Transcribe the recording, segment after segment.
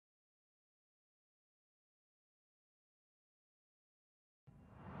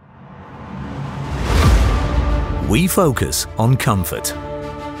We focus on comfort,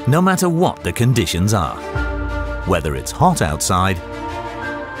 no matter what the conditions are, whether it's hot outside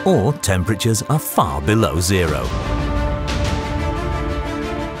or temperatures are far below zero.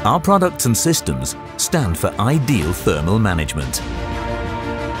 Our products and systems stand for ideal thermal management.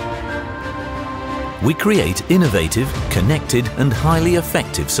 We create innovative, connected and highly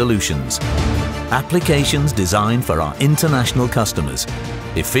effective solutions. Applications designed for our international customers.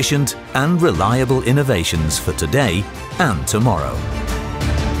 Efficient and reliable innovations for today and tomorrow.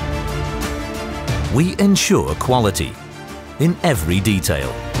 We ensure quality in every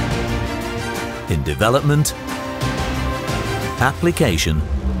detail. In development, application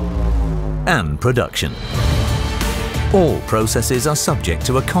and production. All processes are subject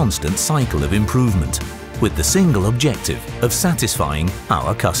to a constant cycle of improvement with the single objective of satisfying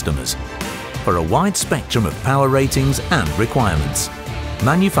our customers. For a wide spectrum of power ratings and requirements,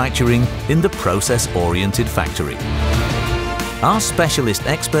 manufacturing in the process-oriented factory. Our specialist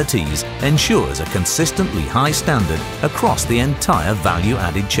expertise ensures a consistently high standard across the entire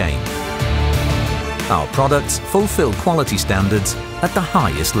value-added chain. Our products fulfill quality standards at the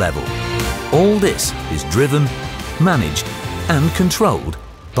highest level. All this is driven, managed and controlled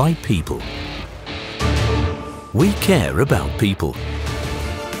by people. We care about people,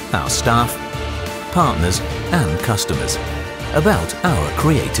 our staff, partners and customers, about our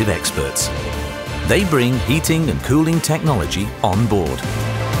creative experts. They bring heating and cooling technology on board,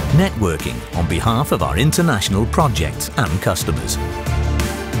 networking on behalf of our international projects and customers.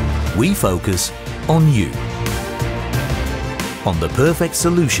 We focus on you, on the perfect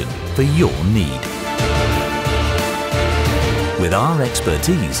solution for your need. With our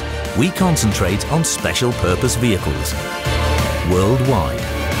expertise, we concentrate on special purpose vehicles worldwide.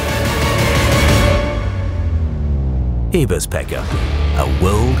 Eberspächer, a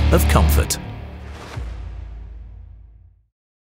world of comfort.